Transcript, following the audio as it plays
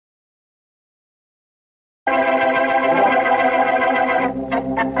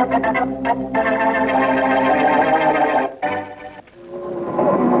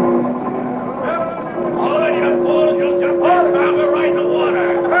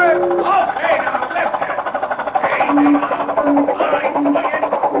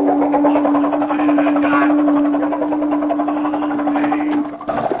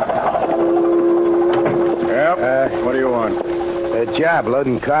job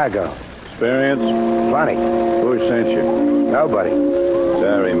loading cargo. Experience? Plenty. Who sent you? Nobody.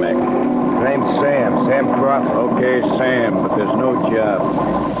 Sorry, Mac. Name's Sam Crawford. Okay, Sam, but there's no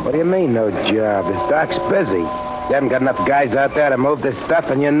job. What do you mean, no job? This dock's busy. You haven't got enough guys out there to move this stuff,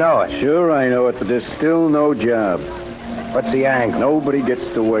 and you know it. Sure, I know it, but there's still no job. What's the angle? Nobody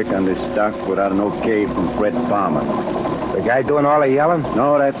gets to work on this dock without an okay from Fred Palmer. The guy doing all the yelling?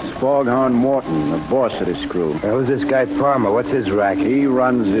 No, that's Foghorn Morton, the boss of this crew. Now, who's this guy Palmer? What's his racket? He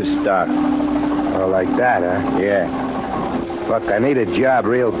runs this dock. Oh, like that, huh? Yeah. Look, I need a job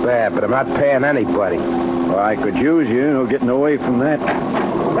real bad, but I'm not paying anybody. Well, I could use you, getting away from that.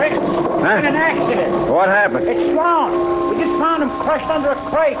 Rick, in an accident. What happened? It's Sloan. We just found him crushed under a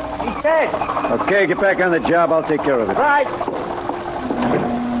crate. He's dead. Okay, get back on the job. I'll take care of it. Right.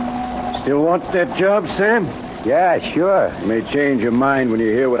 Still want that job, Sam? Yeah, sure. You may change your mind when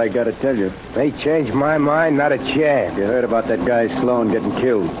you hear what I got to tell you. May change my mind, not a chance. You heard about that guy Sloan getting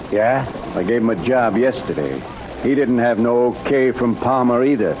killed. Yeah? I gave him a job yesterday. He didn't have no okay from Palmer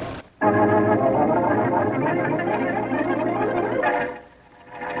either.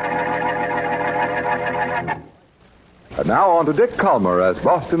 And now on to Dick Calmer as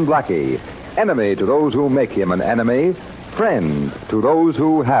Boston Blackie. Enemy to those who make him an enemy. Friend to those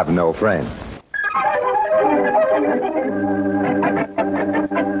who have no friend.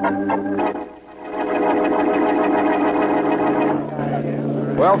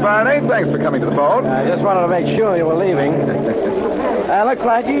 Well, Faraday, thanks for coming to the phone. I just wanted to make sure you were leaving. Look,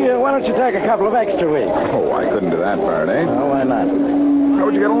 Blackie, why don't you take a couple of extra weeks? Oh, I couldn't do that, Faraday. Oh, why not? How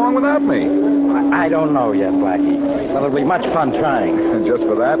would you get along without me? I don't know yet, Blackie. But it'll be much fun trying. And just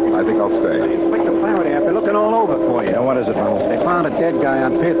for that, I think I'll stay. Inspector Faraday, I've been looking all over for you. Now, what is it, Ronald? They found a dead guy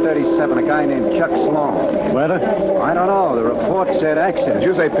on Pier 37, a guy named Chuck Sloan. Murder? I don't know. The report said accident. Did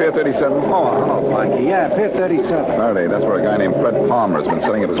you say Pier 37? Oh, hello, Blackie. Yeah, Pier 37. Faraday, that's where a guy named Fred Palmer has been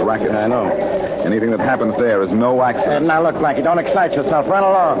setting up his rackets. I know. Anything that happens there is no accident. Now, look, Blackie, don't excite yourself. Run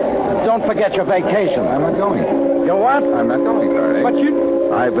along. Don't forget your vacation. I'm not going. You what? I'm not going, Faraday. But you...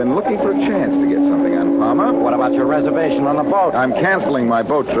 I've been looking for a chance to get something on Palmer. What about your reservation on the boat? I'm canceling my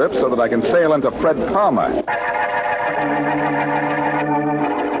boat trip so that I can sail into Fred Palmer.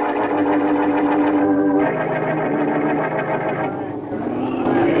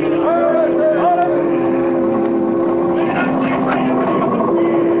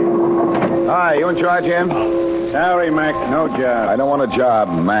 Hi, you in charge, Ian? Sorry, Mac, no job. I don't want a job,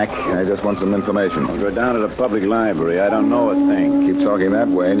 Mac. I just want some information. I'll go down to the public library. I don't know a thing. Keep talking that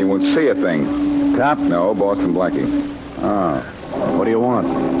way and you won't see a thing. Cop? No, Boston Blackie. Oh. What do you want?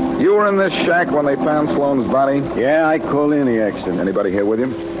 You were in this shack when they found Sloan's body? Yeah, I called in the accident. Anybody here with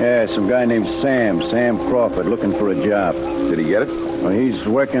him? Yeah, some guy named Sam Crawford, looking for a job. Did he get it? Well, he's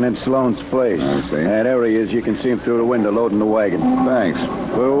working in Sloan's place. I see. There he is. You can see him through the window loading the wagon. Thanks.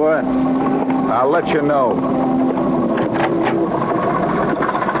 For what? I'll let you know.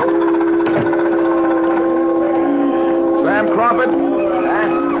 Sam Crawford?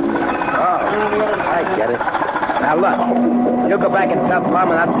 I get it. Now, look. You go back and tell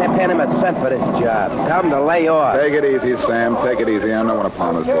Palmer not to pay him a cent for this job. Tell him to lay off. Take it easy, Sam. Take it easy. I'm not one of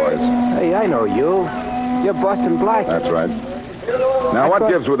Palmer's boys. Hey, I know you. You're Boston Blackie. That's right. Now, what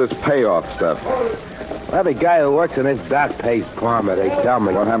gives with this payoff stuff? Every guy who works in this dock pays Palmer, they tell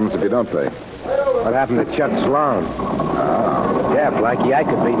me. What happens if you don't pay? What happened to Chuck Sloan? Yeah, Blackie, I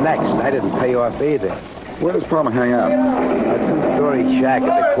could be next. I didn't pay off either. Where does Palmer hang out? A two-story shack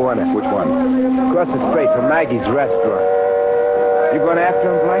at the corner. Which one? Across the street from Maggie's restaurant. You going after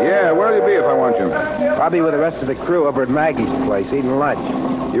him, Blackie? Yeah, where'll you be if I want you? Probably with the rest of the crew over at Maggie's place, eating lunch.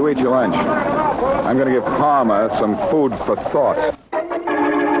 You eat your lunch. I'm going to give Palmer some food for thought.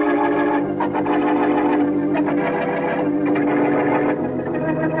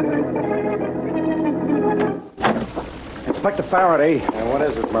 Inspector Faraday. What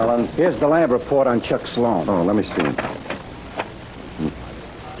is it, Merlin? Here's the lab report on Chuck Sloan. Oh, let me see.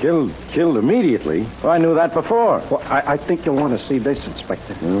 Killed immediately? Well, I knew that before. Well, I think you'll want to see this,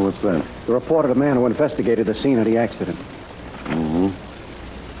 Inspector. What's that? The report of the man who investigated the scene of the accident.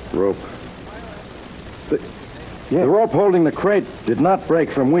 Rope. The rope holding the crate did not break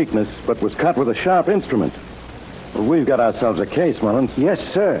from weakness, but was cut with a sharp instrument. Well, we've got ourselves a case, Mullins. Yes,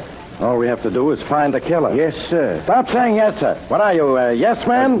 sir. All we have to do is find the killer. Yes, sir. Stop saying yes, sir. What are you, a yes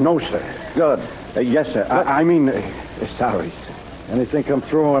man? No, sir. Good. Yes, sir. I mean, sorry, sir. Anything come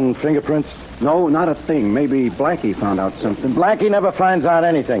through on fingerprints? No, not a thing. Maybe Blackie found out something. Blackie never finds out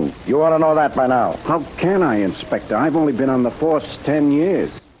anything. You ought to know that by now. How can I, Inspector? I've only been on the force 10 years.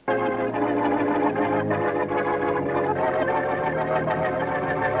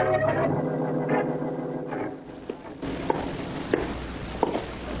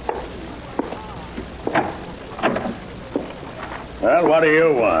 Well, what do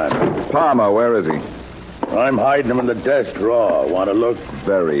you want? Palmer, where is he? I'm hiding him in the desk drawer. Want to look?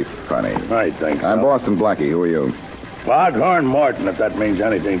 Very funny. I think so. I'm Boston Blackie. Who are you? Foghorn Morton, if that means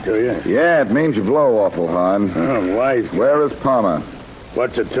anything to you. Yeah, it means you blow awful, hon. Oh, why? Where is Palmer?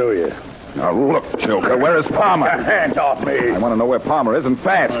 What's it to you? Now, look, Joker, where is Palmer? Get your hands off me. I want to know where Palmer is and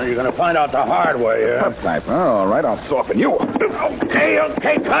fast. Well, you're going to find out the hard way, yeah? What type? Oh, all right, I'll soften you. Okay,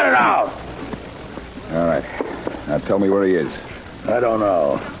 cut it out. All right. Now tell me where he is. I don't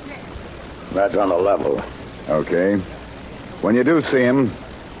know. That's on the level. Okay. When you do see him,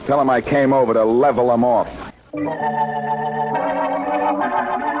 tell him I came over to level him off. One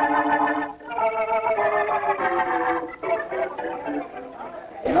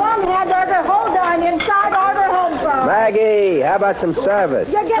hamburger, hold on, inside order home from. Maggie, how about some service?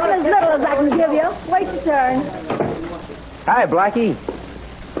 You're getting as little as I can give you. Wait your turn. Hi, Blackie.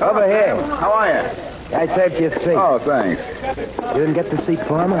 Over here. How are you? I saved you a seat. Oh, thanks. You didn't get to see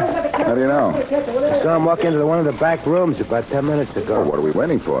Palmer? How do you know? I saw him walk into one of the back rooms about 10 minutes ago. Oh, what are we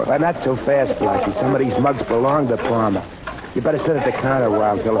waiting for? Well, not so fast, Blackie. Some of these mugs belong to Palmer. You better sit at the counter a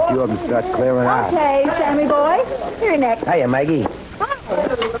while until a few of them start clearing out. Okay, Sammy boy. You're next. Hiya, Maggie.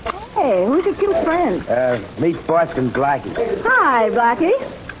 Hey, who's your cute friend? Meet Boston Blackie. Hi, Blackie.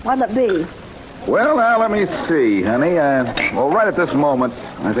 What'll it be? Well, now, let me see, honey. Well, right at this moment,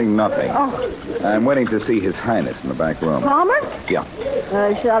 I think nothing. Oh, I'm waiting to see His Highness in the back room. Palmer? Yeah.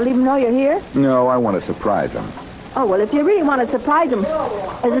 Shall I leave him know you're here? No, I want to surprise him. Oh, well, if you really want to surprise him,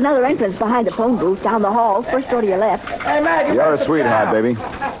 there's another entrance behind the phone booth down the hall, first door to your left. Hey, Maggie. You're a sweetheart, baby.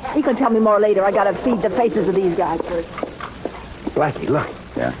 You can tell me more later. I gotta feed the faces of these guys first. Blackie, look.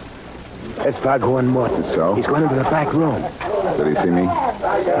 Yeah. That's Foghorn Morton. So? He's going into the back room. Did he see me?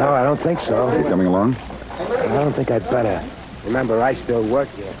 No, I don't think so. Is he coming along? I don't think I'd better. Remember, I still work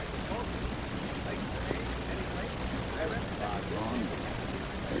here.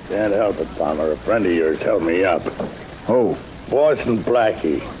 I can't help it, Palmer. A friend of yours held me up. Who? Boston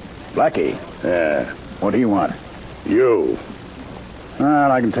Blackie. Blackie. Yeah. What do you want? You.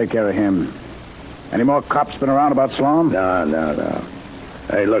 Well, I can take care of him. Any more cops been around about Sloan? No.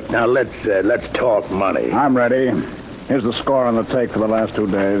 Hey, look, now let's talk money. I'm ready. Here's the score on the take for the last 2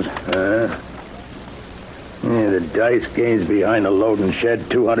 days. Yeah, the dice games behind the loading shed,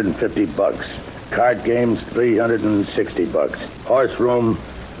 $250. Card games, $360. Horse room,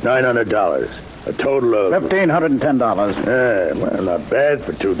 $900. A total of $1,510. Yeah, well, not bad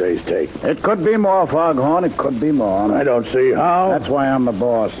for 2 days' take. It could be more, Foghorn. It could be more. I don't see how. That's why I'm the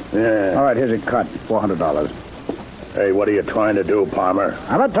boss. Yeah. All right, here's your cut. $400. Hey, what are you trying to do, Palmer?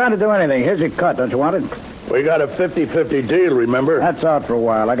 I'm not trying to do anything. Here's your cut. Don't you want it? We got a 50-50 deal, remember? That's out for a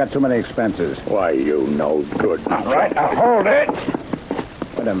while. I got too many expenses. Why, you no good. All right, now hold it.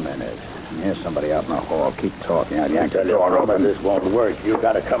 Wait a minute. Here's somebody out in the hall. Keep talking. I'll yank the door open. This won't work. You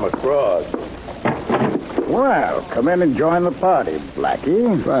got to come across. Well, come in and join the party,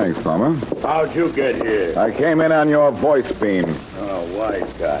 Blackie. Thanks, Palmer. How'd you get here? I came in on your voice beam. Oh,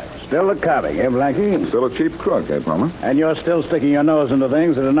 wise guy. Still a copy, eh, Blackie? Still a cheap crook, eh, Palmer? And you're still sticking your nose into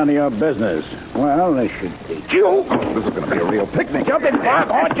things that are none of your business. Well, this should teach you. This is going to be a real picnic. Jump in,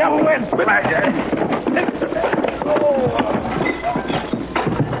 Foghorn. Jump in.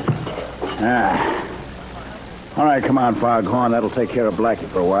 All right, come on, Foghorn. That'll take care of Blackie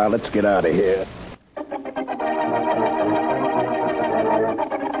for a while. Let's get out of here.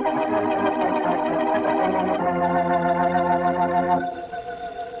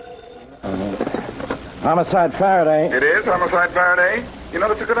 Homicide Faraday. It is Homicide Faraday? You know,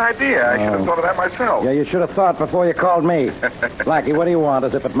 that's a good idea. I should have thought of that myself. Yeah, you should have thought before you called me. Blackie, what do you want,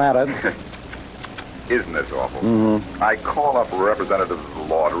 as if it mattered? Isn't this awful? I call up representatives of the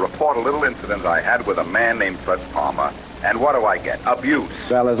law to report a little incident I had with a man named Fred Palmer. And what do I get? Abuse.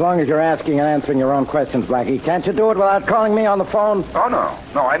 Well, as long as you're asking and answering your own questions, Blackie, can't you do it without calling me on the phone? Oh, no.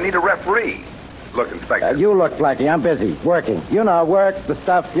 No, I need a referee. Look, Inspector. You look, Blackie. I'm busy. Working. You know, work, the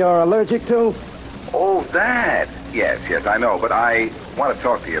stuff you're allergic to. Oh, that. Yes, I know. But I want to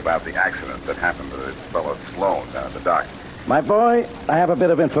talk to you about the accident that happened to this fellow Sloan down at the dock. My boy, I have a bit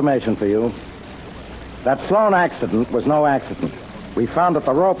of information for you. That Sloan accident was no accident. We found that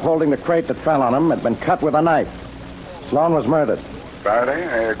the rope holding the crate that fell on him had been cut with a knife. Sloan was murdered. Faraday,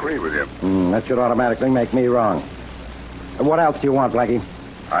 I agree with you. That should automatically make me wrong. What else do you want, Blackie?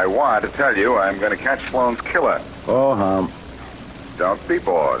 I want to tell you I'm going to catch Sloan's killer. Oh, Don't be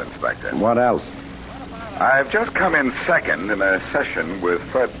bored, Inspector. What else? I've just come in second in a session with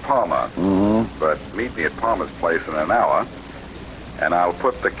Fred Palmer. But meet me at Palmer's place in an hour, and I'll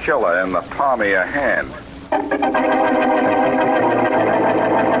put the killer in the palm of your hand.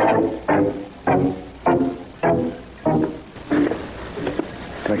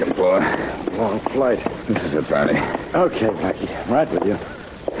 light. This is it, Faraday. Okay, Blackie. I'm right with you.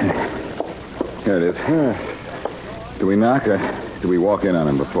 Here it is. Do we knock or do we walk in on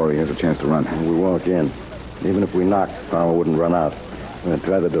him before he has a chance to run? We walk in. Even if we knock, Palmer wouldn't run out.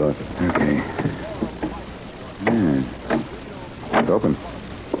 Try the door. Okay. It's open.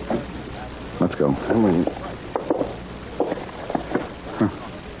 Let's go. Come on.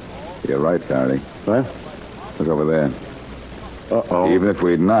 You're right, Faraday. What? Look over there. Uh-oh. Even if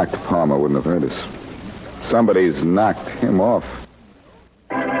we'd knocked, Palmer wouldn't have heard us. Somebody's knocked him off.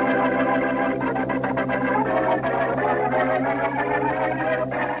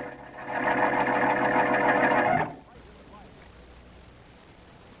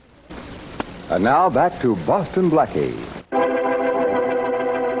 And now back to Boston Blackie.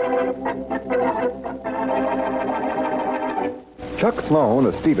 Chuck Sloan,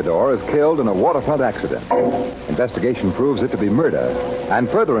 a stevedore, is killed in a waterfront accident. Investigation proves it to be murder, and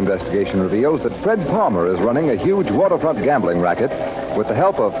further investigation reveals that Fred Palmer is running a huge waterfront gambling racket with the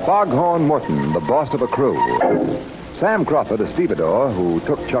help of Foghorn Morton, the boss of a crew. Sam Crawford, a stevedore who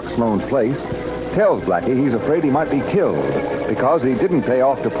took Chuck Sloan's place, tells Blackie he's afraid he might be killed because he didn't pay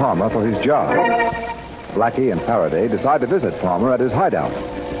off to Palmer for his job. Blackie and Faraday decide to visit Palmer at his hideout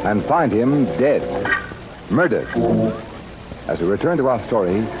and find him dead, murdered. As we return to our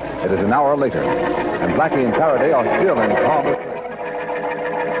story, it is an hour later, and Blackie and Faraday are still in Palmer's place.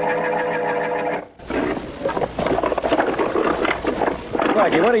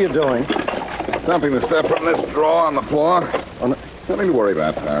 Blackie, what are you doing? Dumping the stuff from this drawer on the floor. Nothing to worry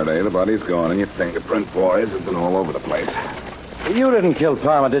about, Faraday. The body's gone, and your fingerprint boys have been all over the place. You didn't kill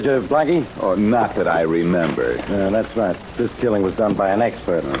Palmer, did you, Blackie? Oh, not that I remember. Yeah, that's right. This killing was done by an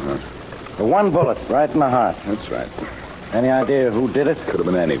expert. The one bullet right in the heart. That's right. Any idea who did it? Could have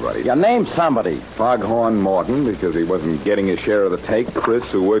been anybody. Yeah, name somebody. Foghorn Morton, because he wasn't getting his share of the take. Chris,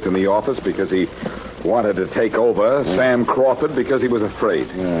 who worked in the office, because he wanted to take over. Sam Crawford, because he was afraid.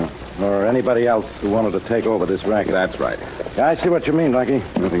 Yeah. Or anybody else who wanted to take over this racket. That's right. Yeah, I see what you mean, Blackie.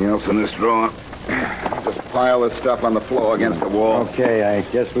 Nothing else in this drawer. Just pile this stuff on the floor against the wall. Okay, I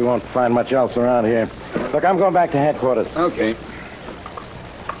guess we won't find much else around here. Look, I'm going back to headquarters. Okay.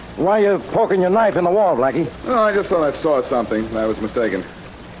 Why are you poking your knife in the wall, Blackie? Oh, I just thought I saw something. I was mistaken.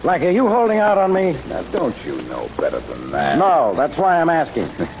 Blackie, are you holding out on me? Now, don't you know better than that? No, that's why I'm asking.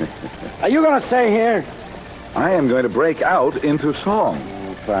 Are you going to stay here? I am going to break out into song.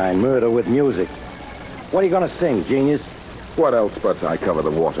 Fine, murder with music. What are you going to sing, genius? What else but I cover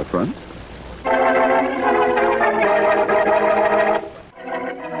the waterfront?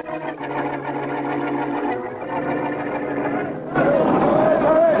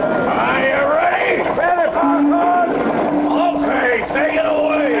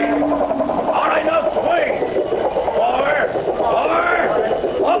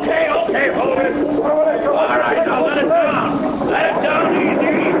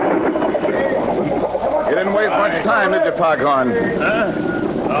 Time, did you, Foghorn? Huh?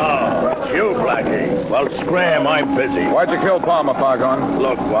 Oh, it's you, Blackie. Well, scram, I'm busy. Why'd you kill Palmer, Foghorn?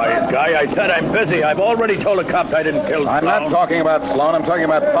 Look, wise guy, I said I'm busy. I've already told the cops I didn't kill Sloan. I'm not talking about Sloan. I'm talking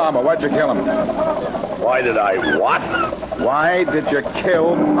about Palmer. Why'd you kill him? Why did I what? Why did you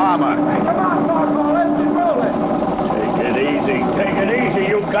kill Palmer? Take it easy,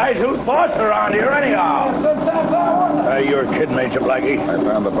 you guys. Who's boss around here, anyhow? You're kidding, Major Blackie. I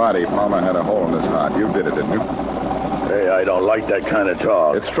found the body. Palmer had a hole in his heart. You did it, didn't you? Hey, I don't like that kind of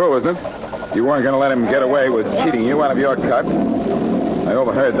talk. It's true, isn't it? You weren't going to let him get away with cheating you out of your cut. I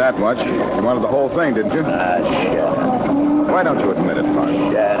overheard that much. You wanted the whole thing, didn't you? Shut up. Why don't you admit it,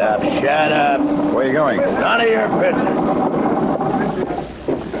 Foghorn? Shut up. Where are you going? None of your business.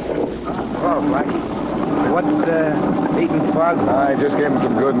 Oh, Blackie. What's eating Foghorn? I just gave him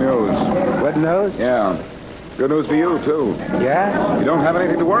some good news. What news? Yeah. Good news for you, too. Yeah? You don't have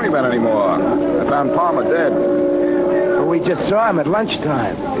anything to worry about anymore. I found Palmer dead. Well, we just saw him at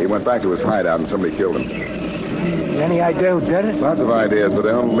lunchtime. He went back to his hideout and somebody killed him. Any idea who did it? Lots of ideas, but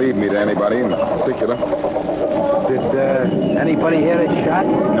they don't lead me to anybody in particular. Did anybody hear a shot?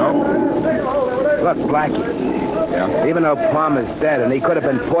 No. Look, Blackie. Yeah? Even though Palmer's dead and he could have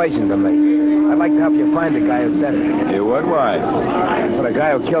been poisoned to me, I'd like to help you find the guy who did it. You would? Why? Well, the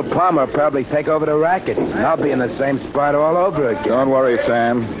guy who killed Palmer will probably take over the racket. And I'll be in the same spot all over again. Don't worry,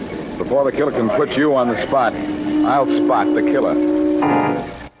 Sam. Before the killer can put you on the spot, I'll spot the killer.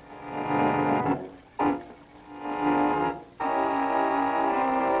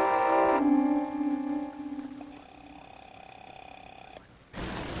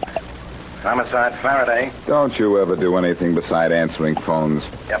 Homicide Faraday. Don't you ever do anything beside answering phones.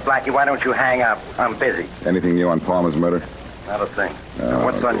 Yeah, Blackie, why don't you hang up? I'm busy. Anything new on Palmer's murder? Not a thing. Oh,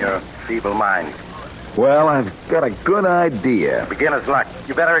 What's on your feeble mind? Well, I've got a good idea. Beginner's luck.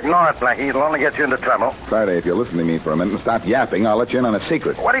 You better ignore it, Blackie. It'll only get you into trouble. Friday, if you'll listen to me for a minute and stop yapping, I'll let you in on a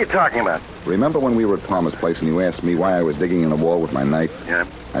secret. What are you talking about? Remember when we were at Palmer's place and you asked me why I was digging in the wall with my knife? Yeah.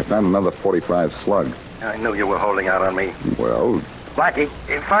 I found another 45 slug. I knew you were holding out on me. Well, Blackie,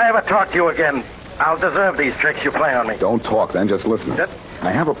 if I ever talk to you again, I'll deserve these tricks you play on me. don't talk then, just listen. Yep.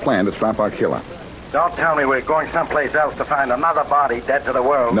 I have a plan to trap our killer. Don't tell me we're going someplace else to find another body dead to the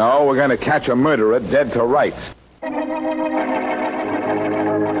world. No, we're going to catch a murderer dead to rights.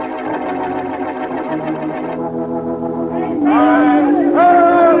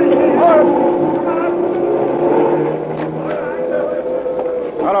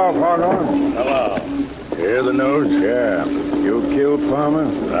 Hello, Fargo. Hello. Hear the news? Yeah. You killed Palmer?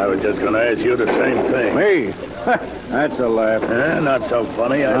 I was just going to ask you the same thing. Me? That's a laugh. Not so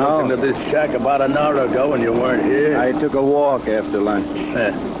funny. I No. looked into this shack about an hour ago and you weren't here. I took a walk after lunch.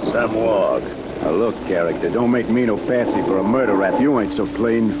 Some walk. Now, look, character, don't make me no fancy for a murder rap. You ain't so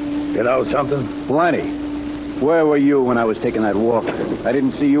clean. You know something? Plenty. Where were you when I was taking that walk? I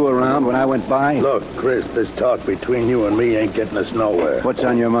didn't see you around when I went by. Look, Chris, this talk between you and me ain't getting us nowhere. What's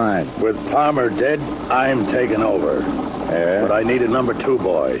on your mind? With Palmer dead, I'm taking over. Yeah? But I need a number 2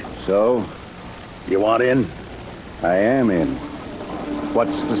 boy. So? You want in? I am in.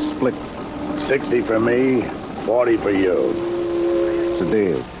 What's the split? 60 for me, 40 for you. It's a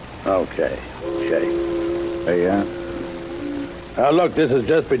deal. Okay. Shake. Hey, yeah? Now, look, this is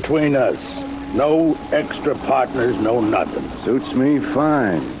just between us. No extra partners, no nothing. Suits me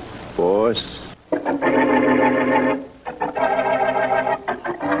fine, boss.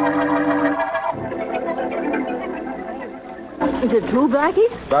 Is it true,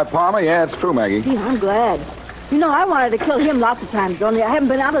 Blackie? About Palmer? Yeah, it's true, Maggie. Gee, I'm glad. You know, I wanted to kill him lots of times, only I haven't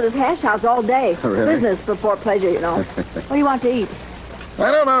been out of this hash house all day. Really? Business before pleasure, you know. What do you want to eat?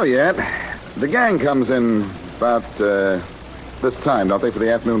 I don't know yet. The gang comes in about this time, don't they, for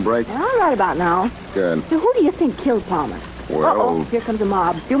the afternoon break? All right about now. Good. So who do you think killed Palmer? Well- Uh-oh, here comes the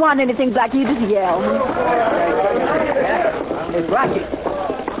mob. If you want anything, Blackie, you just yell. Hey,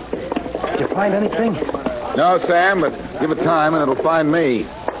 Blackie. Did you find anything? No, Sam, but give it time and it'll find me.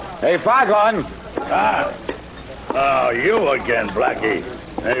 Hey, Foghorn! Oh, you again, Blackie.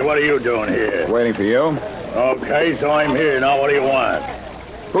 Hey, what are you doing here? Waiting for you. Okay, so I'm here. Now, what do you want?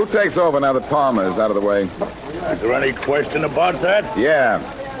 Who takes over now that Palmer's out of the way? Is there any question about that? Yeah.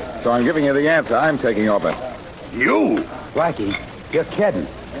 So I'm giving you the answer. I'm taking over. You? Blackie, you're kidding.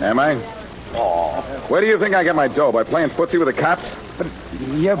 Am I? Oh. Where do you think I get my dough? By playing footsie with the cops? But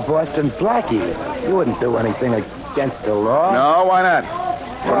you're busting Blackie. You wouldn't do anything against the law. No, why not?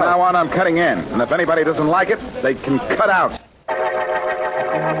 From now on, I'm cutting in. And if anybody doesn't like it, they can cut out.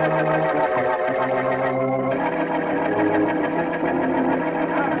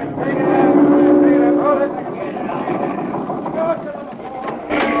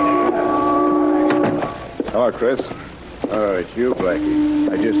 Hello, Chris. Oh, it's you, Blackie.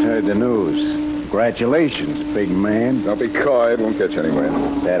 I just heard the news. Congratulations, big man. Don't be coy. It won't get you anywhere.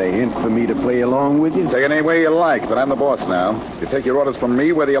 Is that a hint for me to play along with you? Take it any way you like, but I'm the boss now. You take your orders from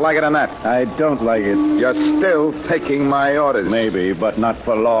me, whether you like it or not. I don't like it. You're still taking my orders. Maybe, but not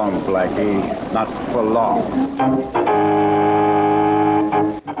for long, Blackie. Not for long.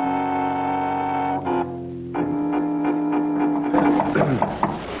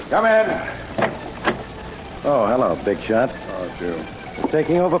 Come in. Oh, hello, big shot. Oh, it's you. You're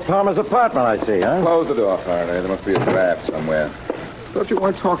taking over Palmer's apartment, I see, huh? Close the door, Faraday. There must be a draft somewhere. Thought you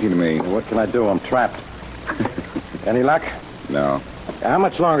weren't talking to me. What can I do? I'm trapped. Any luck? No. How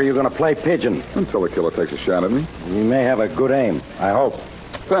much longer are you going to play pigeon? Until the killer takes a shot at me. You may have a good aim, I hope.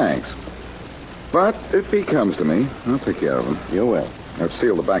 Thanks. But if he comes to me, I'll take care of him. You will. I've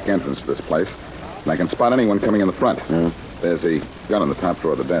sealed the back entrance to this place, and I can spot anyone coming in the front. There's a gun on the top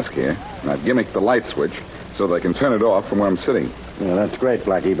drawer of the desk here, and I've gimmicked the light switch so that I can turn it off from where I'm sitting. Yeah, that's great,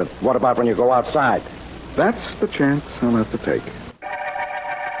 Blackie, but what about when you go outside? That's the chance I'll have to take.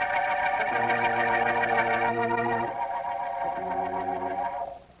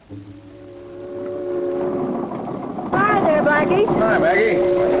 Hi there, Blackie. Hi, Maggie.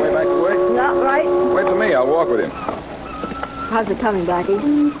 On your way back to work? Not right. Wait for me. I'll walk with him. How's it coming,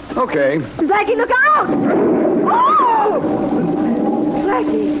 Blackie? Okay. Blackie, look out! Oh!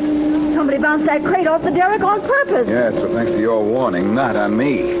 Blackie, somebody bounced that crate off the derrick on purpose. Yes, but thanks to your warning, not on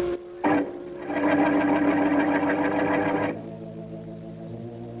me.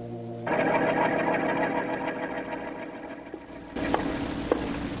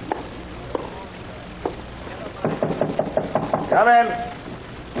 Come in.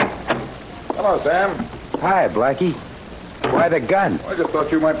 Hello, Sam. Hi, Blackie. Why the gun? I just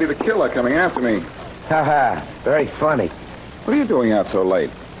thought you might be the killer coming after me. Haha, very funny. What are you doing out so late?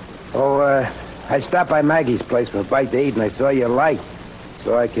 Oh, I stopped by Maggie's place for a bite to eat, and I saw your light.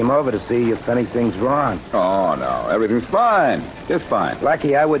 So I came over to see if anything's wrong. Oh, no. Everything's fine. Just fine.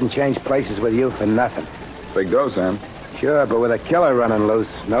 Blackie, I wouldn't change places with you for nothing. Big dose, Sam. Sure, but with a killer running loose,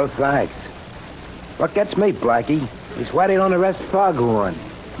 no thanks. What gets me, Blackie, is why they don't arrest Foghorn.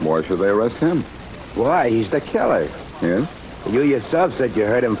 Why should they arrest him? Why? He's the killer. Yes? You yourself said you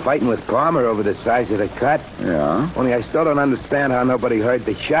heard him fighting with Palmer over the size of the cut. Yeah? Only I still don't understand how nobody heard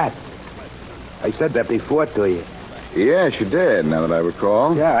the shot. I said that before to you. Yes, you did, now that I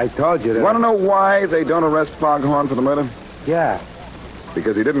recall. Yeah, I told you that. You want to know why they don't arrest Foghorn for the murder? Yeah.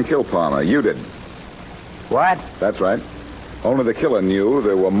 Because he didn't kill Palmer. You did. What? That's right. Only the killer knew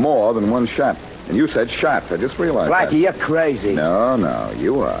there were more than one shot. And you said shots. I just realized Blackie, that. you're crazy. No,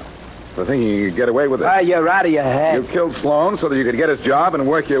 you are. For thinking you could get away with it. Ah, you're out of your head. You killed Sloan so that you could get his job and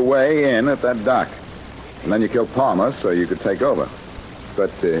work your way in at that dock. And then you killed Palmer so you could take over.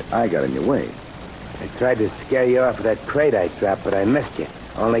 But I got in your way. I tried to scare you off of that crate I dropped, but I missed you.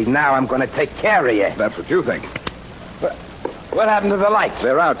 Only now I'm going to take care of you. That's what you think. What happened to the lights?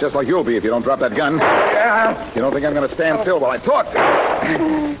 They're out, just like you'll be if you don't drop that gun. Yeah. You don't think I'm going to stand still while I talk?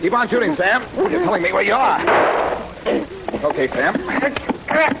 Keep on shooting, Sam. You're telling me where you are. Okay, Sam.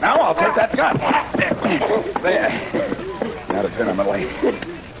 Now I'll take that gun. There. Now to turn on the light.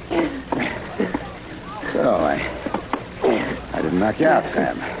 So, I didn't knock you out,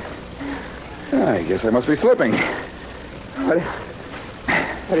 Sam. I guess I must be slipping. What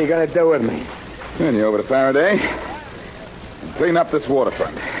are you going to do with me? Turn you over to Faraday and clean up this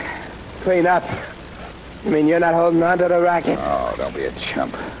waterfront. Clean up? You mean you're not holding on to the racket? Oh, don't be a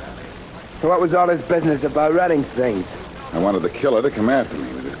chump. So what was all this business about running things? I wanted the killer to come after me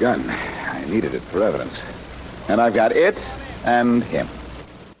with his gun. I needed it for evidence. And I've got it and him.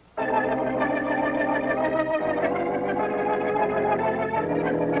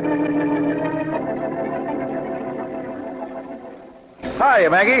 Hiya,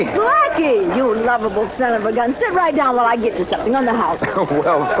 Maggie. Blackie, you lovable son of a gun. Sit right down while I get you something on the house.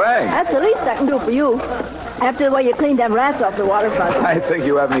 Well, thanks. That's the least I can do for you. After the way you cleaned them rats off the waterfront. I think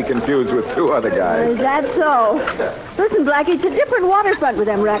you have me confused with two other guys. Is that so? Listen, Blackie, it's a different waterfront with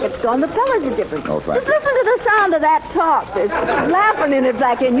them rackets gone. The fellas are different. Oh, thank Just listen to the sound of that talk. There's laughing in it,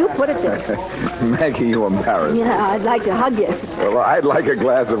 Blackie, and you put it there. Maggie, you embarrass me. Yeah, I'd like to hug you. Well, I'd like a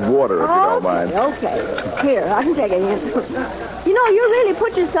glass of water, if you don't mind. Okay. Here, I can take a hint. You know, you really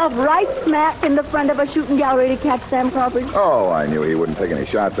put yourself right smack in the front of a shooting gallery to catch Sam Crawford. Oh, I knew he wouldn't take any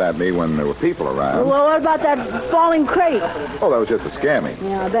shots at me when there were people around. Well, what about that falling crate? Oh, that was just to scare me.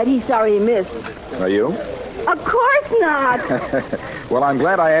 Yeah, I bet he's sorry he missed. Are you? Of course not. Well, I'm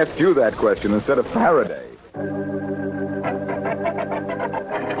glad I asked you that question instead of Faraday.